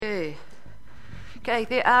Okay,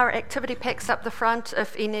 there are activity packs up the front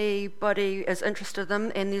if anybody is interested in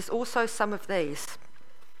them, and there's also some of these.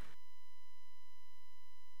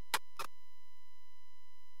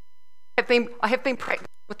 I have been practicing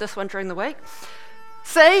with this one during the week.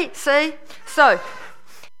 See? So,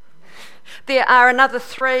 there are another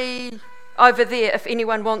 3 over there if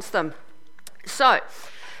anyone wants them. So,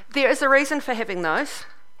 there is a reason for having those.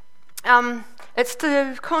 It's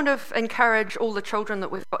to kind of encourage all the children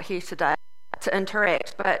that we've got here today to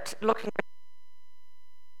interact, but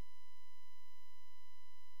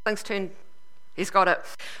he's got it.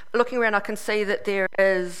 Looking around, I can see that there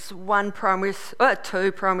is 2 primary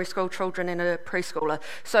school children and a preschooler.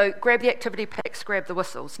 So grab the activity packs, grab the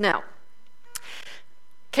whistles. Now,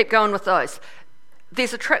 keep going with those.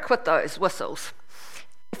 There's a trick with those whistles.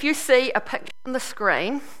 If you see a picture on the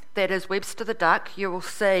screen that is Webster the duck, you will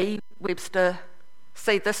see this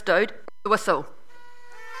dude, the whistle.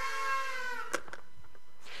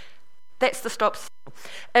 That's the stop signal.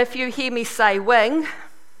 If you hear me say wing,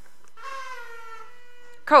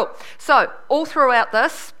 cool. So all throughout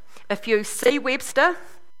this, if you see Webster,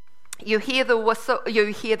 you hear the whistle, you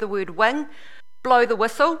hear the word wing, blow the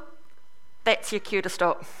whistle, that's your cue to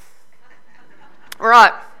stop.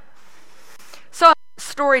 Right. So,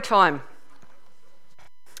 story time.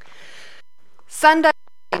 Sunday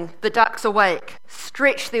morning, the ducks awake,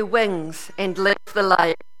 stretch their wings and leave the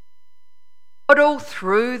lake. Waddle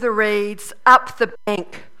through the reeds, up the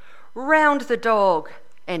bank, round the dog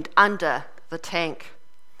and under the tank.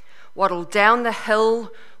 Waddle down the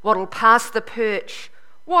hill, waddle past the perch,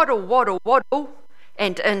 waddle, waddle, waddle,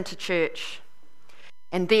 and into church.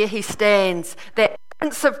 And there he stands, that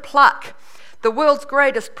prince of pluck, the world's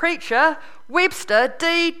greatest preacher, Webster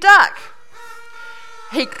D. Duck.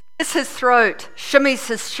 He clears his throat, shimmies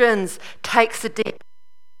his shins, takes a deep,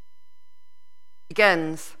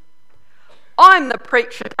 begins. I'm the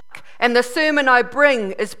preacher duck, and the sermon I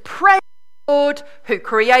bring is praise the Lord who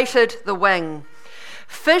created the wing.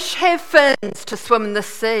 Fish have fins to swim in the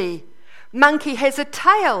sea. Monkey has a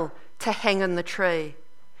tail to hang in the tree.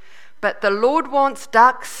 But the Lord wants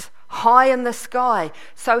ducks high in the sky,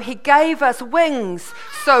 so he gave us wings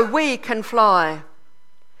so we can fly.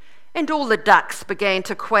 And all the ducks began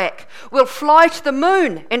to quack. We'll fly to the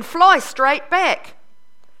moon and fly straight back.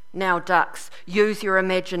 Now, ducks, use your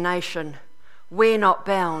imagination. We're not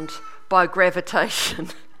bound by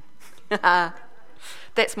gravitation.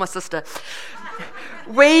 That's my sister.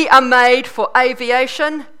 We are made for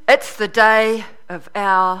aviation. It's the day of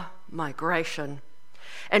our migration.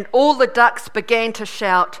 And all the ducks began to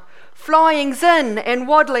shout, flying's in and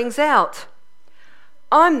waddling's out.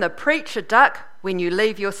 I'm the preacher duck. When you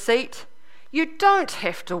leave your seat, you don't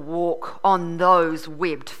have to walk on those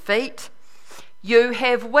webbed feet. You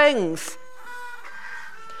have wings.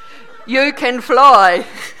 You can fly.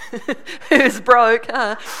 Who's broke?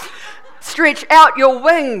 Huh? Stretch out your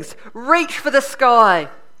wings. Reach for the sky.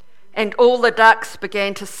 And all the ducks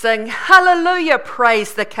began to sing, hallelujah,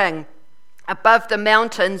 praise the King. Above the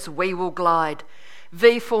mountains we will glide.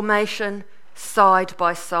 V formation, side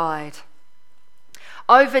by side.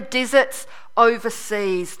 Over deserts, over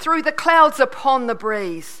seas, through the clouds upon the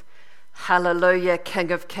breeze. Hallelujah,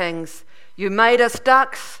 King of Kings. You made us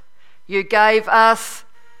ducks. You gave us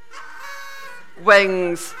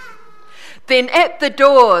wings. Then at the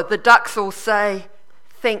door the ducks all say,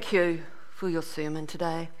 thank you for your sermon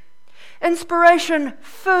today. Inspiration,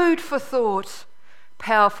 food for thought,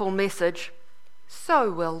 powerful message,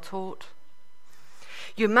 so well taught.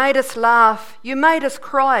 You made us laugh, you made us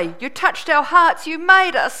cry, you touched our hearts, you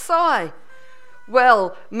made us sigh.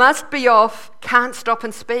 Well, must be off, can't stop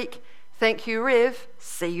and speak. Thank you, Rev,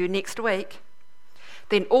 see you next week.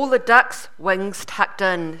 Then all the ducks, wings tucked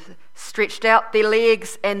in, stretched out their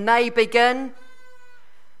legs and they begin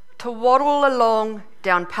to waddle along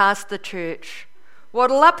down past the church.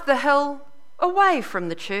 Waddle up the hill, away from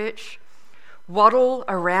the church. Waddle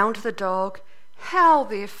around the dog, how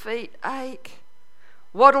their feet ache.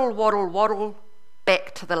 Waddle, waddle, waddle,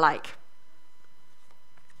 back to the lake.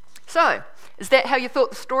 So, is that how you thought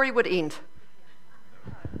the story would end?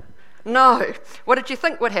 No. What did you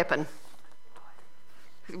think would happen?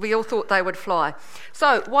 We all thought they would fly.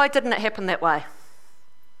 So, why didn't it happen that way?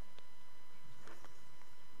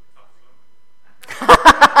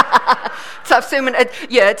 Tough sermon.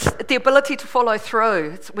 It's the ability to follow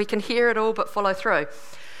through. We can hear it all, but follow through.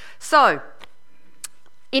 So,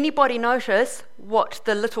 anybody notice what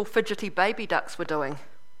the little fidgety baby ducks were doing?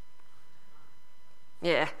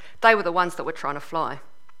 Yeah, they were the ones that were trying to fly.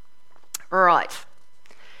 Right.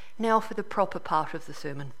 Now for the proper part of the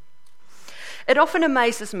sermon. It often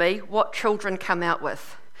amazes me what children come out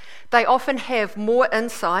with. They often have more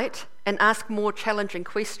insight and ask more challenging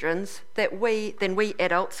questions than we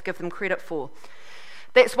adults give them credit for.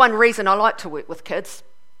 That's one reason I like to work with kids.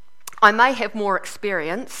 I may have more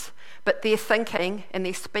experience, but their thinking and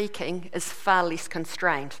their speaking is far less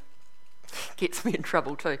constrained. Gets me in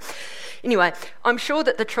trouble too. Anyway, I'm sure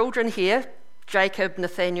that the children here, Jacob,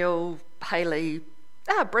 Nathaniel, Hayley,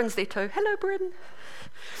 Bryn's there too. Hello, Bryn.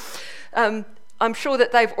 I'm sure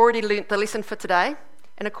that they've already learnt the lesson for today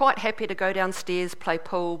and are quite happy to go downstairs, play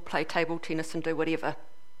pool, play table tennis and do whatever.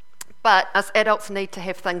 But us adults need to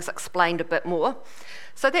have things explained a bit more.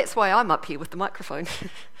 So that's why I'm up here with the microphone.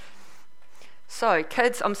 So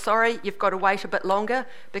kids, I'm sorry you've got to wait a bit longer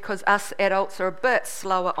because us adults are a bit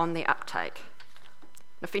slower on the uptake.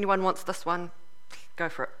 If anyone wants this one, go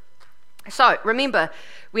for it. So remember,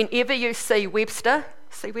 whenever you see Webster?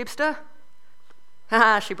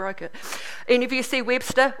 Haha, she broke it. Whenever you see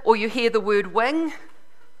Webster or you hear the word wing,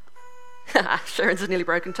 Sharon's nearly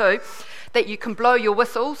broken too, that you can blow your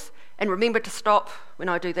whistles and remember to stop when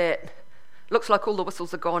I do that. Looks like all the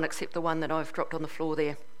whistles are gone except the one that I've dropped on the floor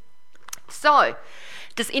there. So,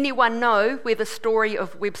 does anyone know where the story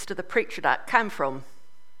of Webster the Preacher Duck came from?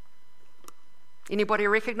 Anybody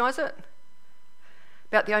recognise it?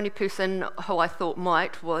 About the only person who I thought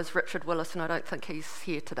might was Richard Willis, and I don't think he's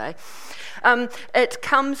here today.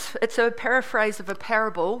 It's a paraphrase of a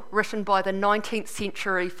parable written by the 19th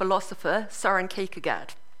century philosopher Søren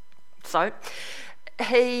Kierkegaard. So,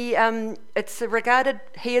 he is regarded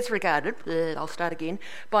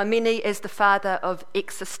by many as the father of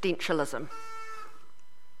existentialism.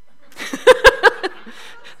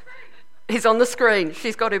 He's on the screen.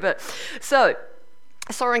 She's got her bit. So,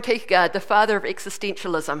 Søren Kierkegaard, the father of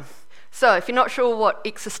existentialism. So, if you're not sure what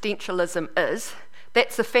existentialism is,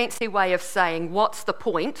 that's a fancy way of saying what's the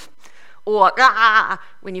point, or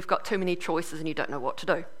when you've got too many choices and you don't know what to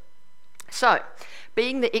do. So,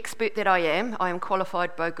 being the expert that I am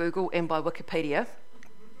qualified by Google and by Wikipedia.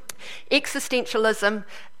 Existentialism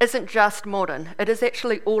isn't just modern, it is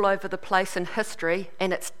actually all over the place in history,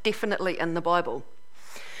 and it's definitely in the Bible.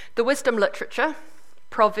 The wisdom literature,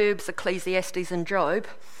 Proverbs, Ecclesiastes and Job,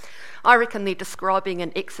 I reckon they're describing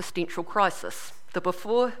an existential crisis, the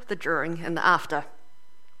before, the during and the after.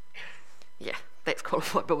 Yeah, that's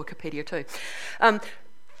qualified by Wikipedia too.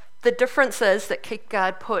 The difference is that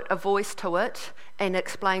Kierkegaard put a voice to it and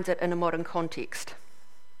explains it in a modern context.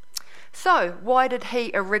 So, why did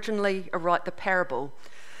he originally write the parable?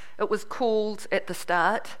 It was called, at the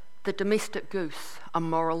start, The Domestic Goose, a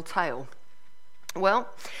Moral Tale. Well,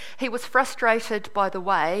 he was frustrated by the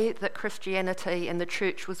way that Christianity and the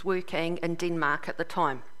church was working in Denmark at the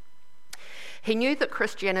time. He knew that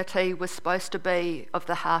Christianity was supposed to be of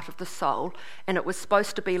the heart of the soul, and it was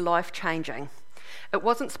supposed to be life-changing. It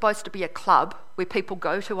wasn't supposed to be a club where people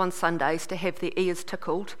go to on Sundays to have their ears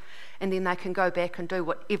tickled and then they can go back and do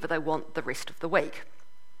whatever they want the rest of the week.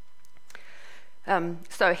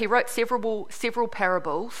 So he wrote several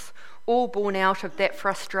parables, all born out of that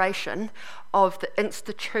frustration of the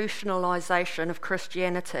institutionalisation of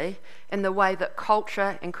Christianity and the way that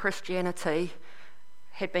culture and Christianity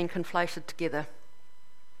had been conflated together.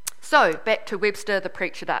 So, back to Webster the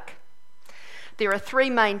Preacher Duck. There are three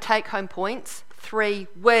main take-home points, 3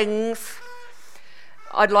 wings.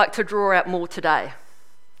 I'd like to draw out more today.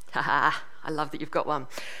 Haha, I love that you've got one.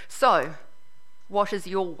 So, what is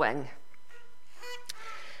your wing?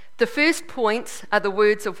 The first points are the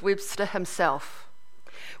words of Webster himself.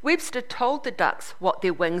 Webster told the ducks what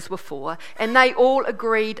their wings were for, and they all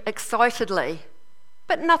agreed excitedly,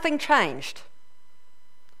 but nothing changed.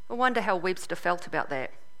 I wonder how Webster felt about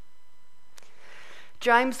that.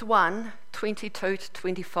 James 1,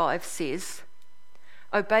 22-25 says,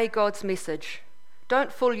 "Obey God's message.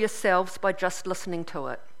 Don't fool yourselves by just listening to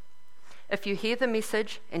it. If you hear the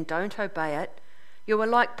message and don't obey it, you are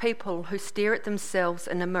like people who stare at themselves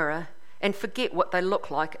in a mirror and forget what they look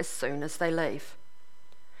like as soon as they leave.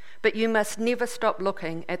 But you must never stop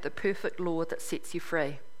looking at the perfect law that sets you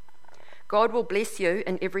free. God will bless you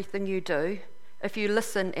in everything you do if you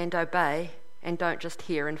listen and obey and don't just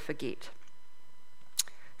hear and forget."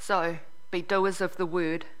 So, be doers of the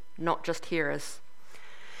word, not just hearers.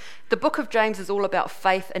 The book of James is all about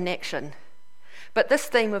faith in action, but this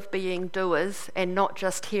theme of being doers and not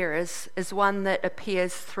just hearers is one that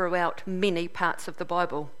appears throughout many parts of the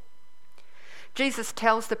Bible. Jesus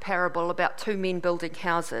tells the parable about 2 men building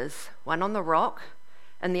houses, one on the rock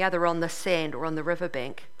and the other on the sand or on the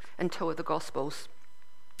riverbank, in 2 of the Gospels.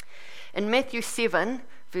 In Matthew 7,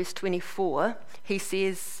 verse 24, he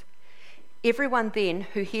says, "Everyone then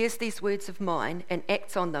who hears these words of mine and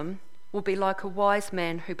acts on them will be like a wise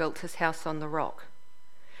man who built his house on the rock.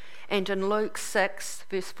 And in Luke 6,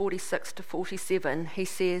 verse 46 to 47, he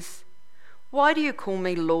says, "Why do you call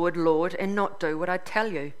me Lord, Lord, and not do what I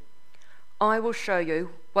tell you? I will show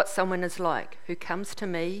you what someone is like who comes to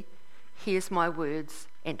me, hears my words,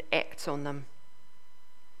 and acts on them."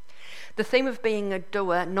 The theme of being a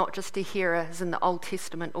doer, not just a hearer, is in the Old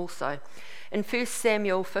Testament also. In 1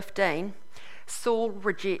 Samuel 15, Samuel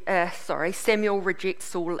rejects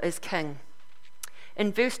Saul as king.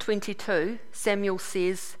 In verse 22, Samuel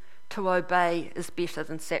says, "To obey is better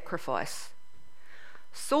than sacrifice."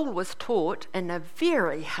 Saul was taught in a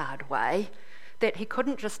very hard way that he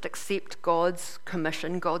couldn't just accept God's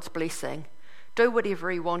commission, God's blessing, do whatever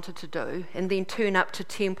he wanted to do, and then turn up to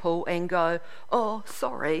temple and go, "Oh,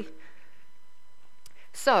 sorry."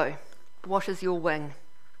 So, what is your wing?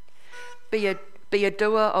 Be a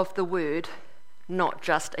doer of the word, not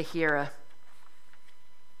just a hearer.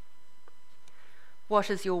 What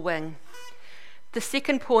is your wing? The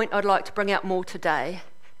second point I'd like to bring out more today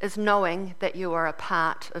is knowing that you are a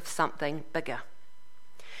part of something bigger.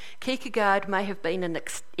 Kierkegaard may have been an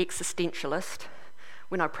existentialist.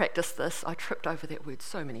 When I practiced this, I tripped over that word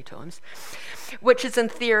so many times, which is in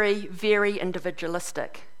theory very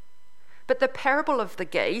individualistic. But the parable of the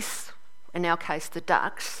geese, in our case the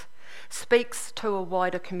ducks, speaks to a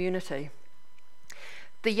wider community.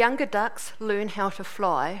 The younger ducks learn how to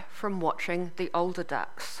fly from watching the older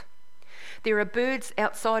ducks. There are birds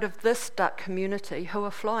outside of this duck community who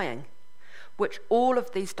are flying, which all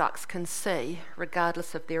of these ducks can see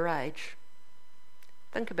regardless of their age.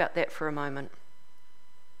 Think about that for a moment.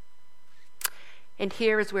 And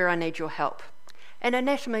here is where I need your help. An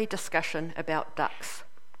anatomy discussion about ducks.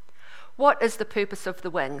 What is the purpose of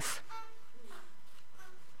the wings?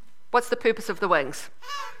 What's the purpose of the wings?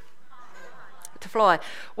 To fly.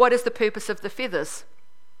 What is the purpose of the feathers?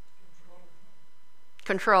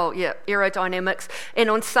 Control, yeah, aerodynamics. And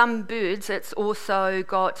on some birds, it's also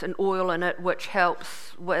got an oil in it which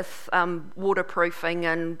helps with waterproofing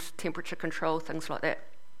and temperature control, things like that.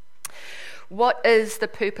 What is the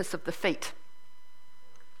purpose of the feet?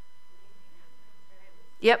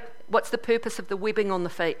 Yep, what's the purpose of the webbing on the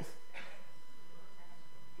feet?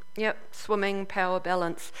 Yep, swimming, power,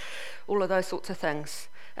 balance, all of those sorts of things.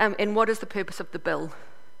 And what is the purpose of the bill?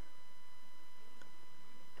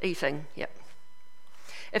 Eating, yep.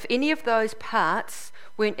 If any of those parts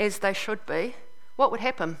weren't as they should be, what would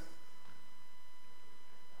happen?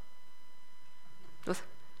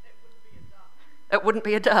 It wouldn't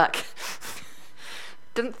be a duck.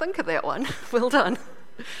 Didn't think of that one. Well done.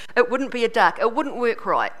 It wouldn't be a duck. It wouldn't work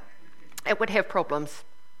right. It would have problems.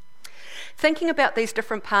 Thinking about these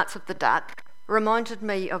different parts of the duck reminded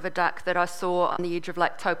me of a duck that I saw on the edge of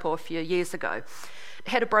Lake Taupo a few years ago. It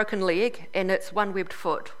had a broken leg and its one webbed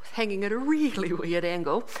foot was hanging at a really weird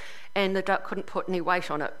angle, and the duck couldn't put any weight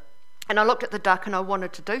on it. And I looked at the duck and I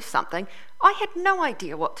wanted to do something. I had no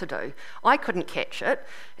idea what to do. I couldn't catch it,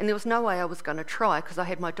 and there was no way I was going to try because I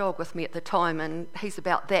had my dog with me at the time, and he's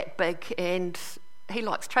about that big and he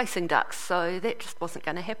likes chasing ducks, so that just wasn't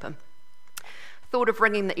going to happen. Thought of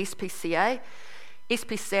ringing the SPCA.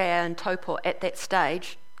 SPCA in Taupo at that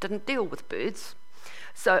stage didn't deal with birds,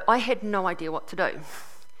 so I had no idea what to do.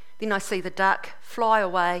 Then I see the duck fly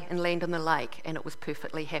away and land in the lake, and it was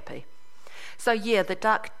perfectly happy. So yeah, the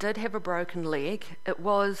duck did have a broken leg. It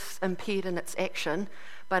was impaired in its action,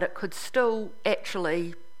 but it could still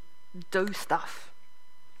actually do stuff.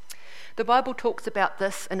 The Bible talks about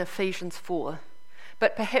this in Ephesians 4,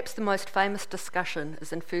 but perhaps the most famous discussion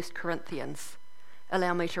is in 1 Corinthians.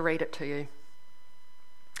 Allow me to read it to you.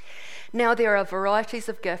 Now there are varieties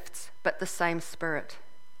of gifts, but the same Spirit.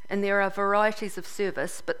 And there are varieties of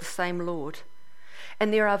service, but the same Lord.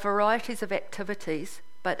 And there are varieties of activities,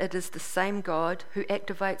 but it is the same God who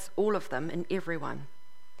activates all of them in everyone.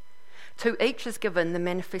 To each is given the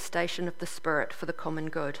manifestation of the Spirit for the common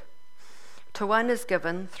good. To one is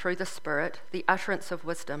given, through the Spirit, the utterance of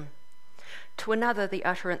wisdom. To another the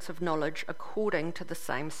utterance of knowledge according to the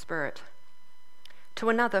same Spirit. To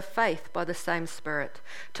another faith by the same Spirit.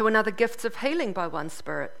 To another gifts of healing by one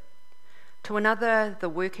Spirit. To another the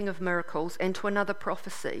working of miracles, and to another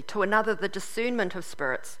prophecy. To another the discernment of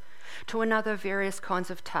spirits. To another various kinds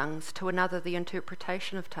of tongues. To another the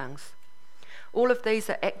interpretation of tongues. All of these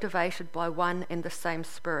are activated by one and the same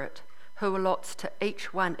Spirit, who allots to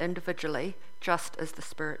each one individually, just as the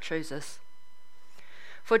Spirit chooses.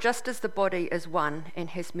 For just as the body is one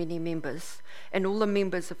and has many members, and all the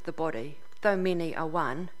members of the body, though many, are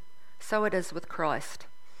one, so it is with Christ.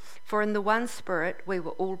 For in the one Spirit we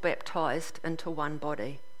were all baptized into one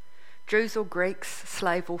body, Jews or Greeks,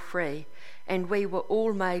 slave or free, and we were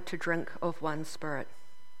all made to drink of one Spirit.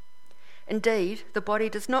 Indeed, the body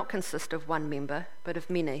does not consist of one member, but of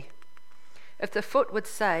many. If the foot would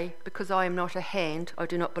say, because I am not a hand, I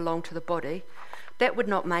do not belong to the body, that would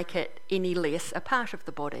not make it any less a part of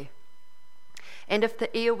the body. And if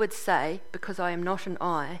the ear would say, because I am not an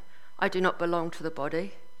eye, I do not belong to the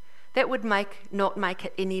body, that would not make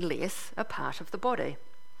it any less a part of the body.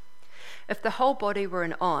 If the whole body were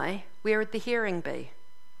an eye, where would the hearing be?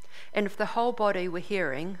 And if the whole body were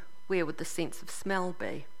hearing, where would the sense of smell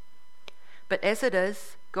be? But as it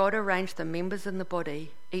is, God arranged the members in the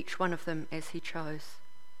body, each one of them as he chose.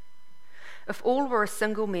 If all were a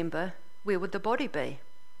single member, where would the body be?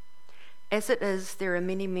 As it is, there are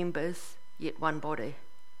many members, yet one body.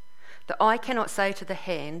 The eye cannot say to the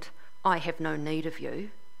hand, I have no need of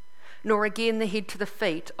you, nor again the head to the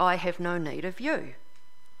feet, I have no need of you.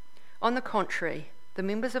 On the contrary, the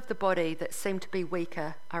members of the body that seem to be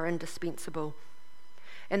weaker are indispensable.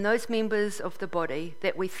 And those members of the body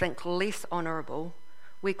that we think less honourable,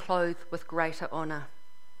 we clothe with greater honour.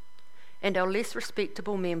 And our less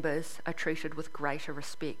respectable members are treated with greater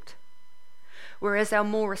respect. Whereas our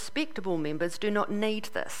more respectable members do not need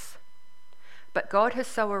this. But God has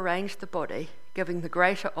so arranged the body, giving the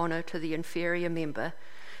greater honour to the inferior member,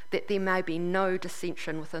 that there may be no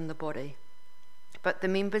dissension within the body, but the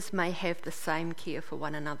members may have the same care for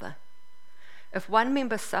one another. If one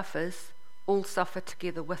member suffers, all suffer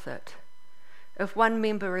together with it. If one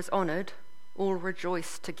member is honoured, all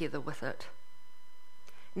rejoice together with it.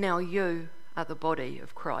 Now you are the body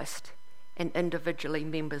of Christ, and individually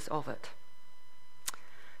members of it.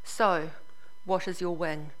 So, what is your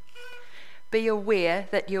wing? Be aware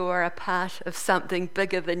that you are a part of something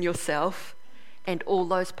bigger than yourself, and all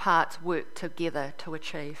those parts work together to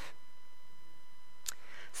achieve.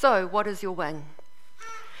 So, what is your wing?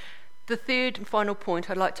 The third and final point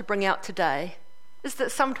I'd like to bring out today is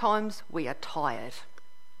that sometimes we are tired,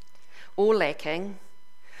 or lacking,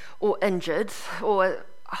 or injured, or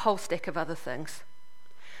a whole stack of other things.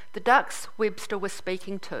 The ducks Webster was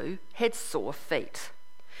speaking to had sore feet,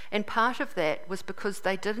 and part of that was because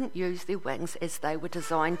they didn't use their wings as they were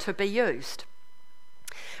designed to be used.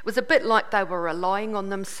 It was a bit like they were relying on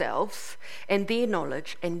themselves and their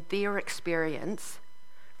knowledge and their experience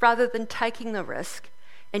rather than taking the risk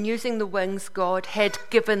and using the wings God had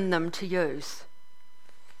given them to use.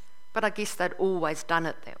 But I guess they'd always done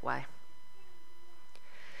it that way.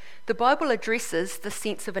 The Bible addresses the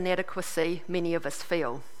sense of inadequacy many of us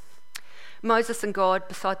feel. Moses and God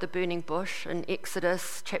beside the burning bush in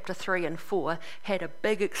Exodus chapter 3 and 4 had a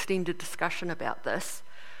big extended discussion about this.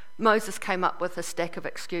 Moses came up with a stack of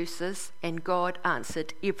excuses and God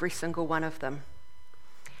answered every single one of them.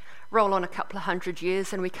 Roll on a couple of 100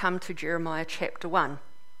 years and we come to Jeremiah chapter 1.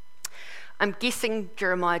 I'm guessing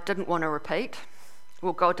Jeremiah didn't want to repeat.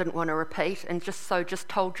 Well, God didn't want to repeat and just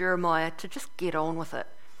told Jeremiah to just get on with it.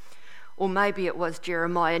 Or maybe it was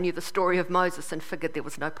Jeremiah knew the story of Moses and figured there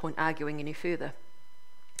was no point arguing any further.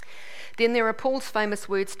 Then there are Paul's famous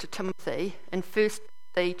words to Timothy in 1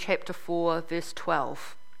 Timothy chapter 4 verse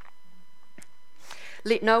 12.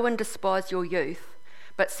 Let no one despise your youth,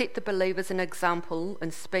 but set the believers an example in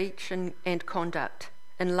speech and conduct,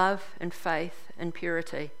 in love and faith and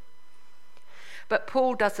purity. But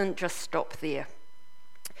Paul doesn't just stop there.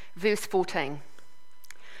 Verse 14.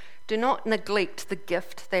 Do not neglect the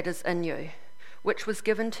gift that is in you, which was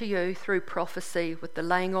given to you through prophecy with the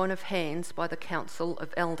laying on of hands by the council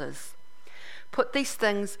of elders. Put these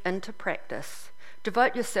things into practice.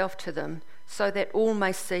 Devote yourself to them so that all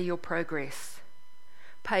may see your progress.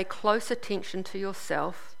 Pay close attention to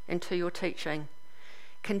yourself and to your teaching.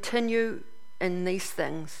 Continue in these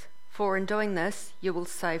things, for in doing this you will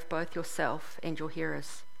save both yourself and your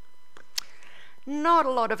hearers. Not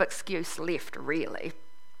a lot of excuse left, really.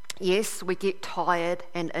 Yes, we get tired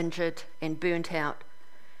and injured and burnt out,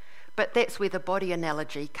 but that's where the body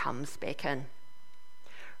analogy comes back in.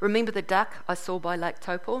 Remember the duck I saw by Lake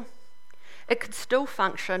Taupo? It could still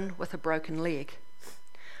function with a broken leg.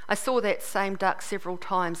 I saw that same duck several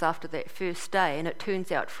times after that first day, and it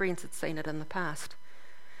turns out friends had seen it in the past.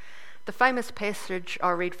 The famous passage I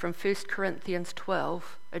read from 1 Corinthians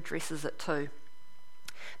 12 addresses it too.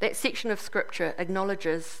 That section of scripture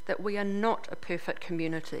acknowledges that we are not a perfect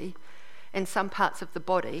community, and some parts of the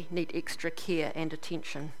body need extra care and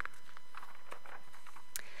attention.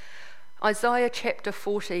 Isaiah chapter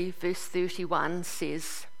 40 verse 31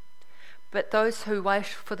 says, But those who wait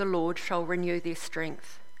for the Lord shall renew their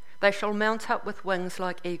strength. They shall mount up with wings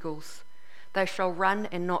like eagles. They shall run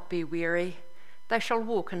and not be weary. They shall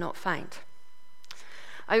walk and not faint.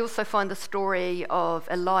 I also find the story of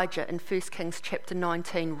Elijah in 1 Kings chapter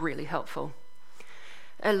 19 really helpful.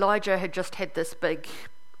 Elijah had just had this big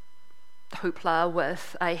hoopla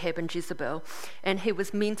with Ahab and Jezebel, and he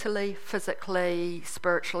was mentally, physically,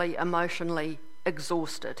 spiritually, emotionally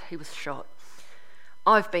exhausted. He was shot.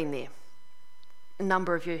 I've been there. A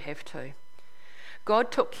number of you have too.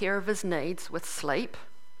 God took care of his needs with sleep,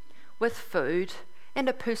 with food, and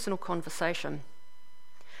a personal conversation.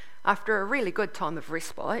 After a really good time of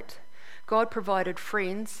respite, God provided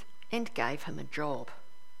friends and gave him a job.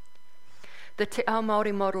 The Te Ao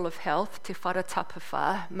Māori model of health, Te Whara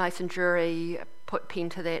Tapawha, Mason Jury put pen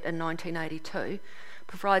to that in 1982,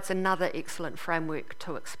 provides another excellent framework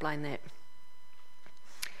to explain that.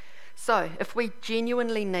 So, if we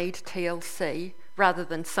genuinely need TLC, rather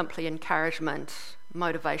than simply encouragement,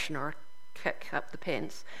 motivation, or a kick up the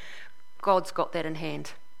pants, God's got that in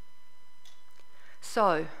hand.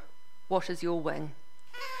 So, what is your wing?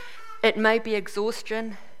 It may be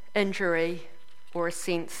exhaustion, injury, or a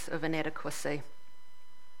sense of inadequacy.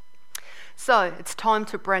 So, it's time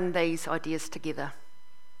to bring these ideas together.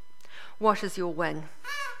 What is your wing?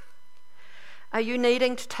 Are you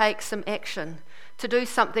needing to take some action, to do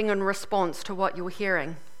something in response to what you're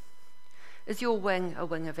hearing? Is your wing a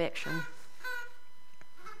wing of action?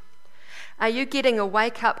 Are you getting a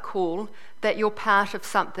wake-up call that you're part of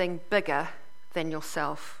something bigger than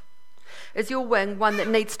yourself? Is your wing one that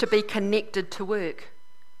needs to be connected to work?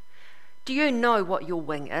 Do you know what your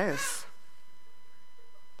wing is?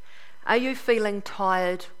 Are you feeling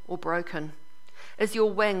tired or broken? Is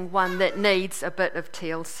your wing one that needs a bit of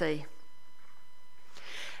TLC?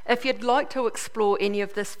 If you'd like to explore any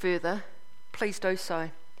of this further, please do so.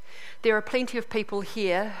 There are plenty of people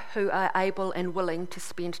here who are able and willing to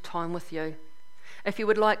spend time with you. If you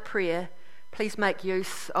would like prayer, please make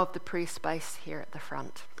use of the prayer space here at the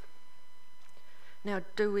front. Now,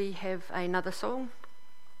 do we have another song?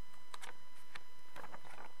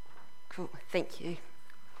 Cool, thank you.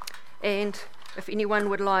 And if anyone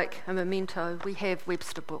would like a memento, we have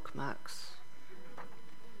Webster bookmarks.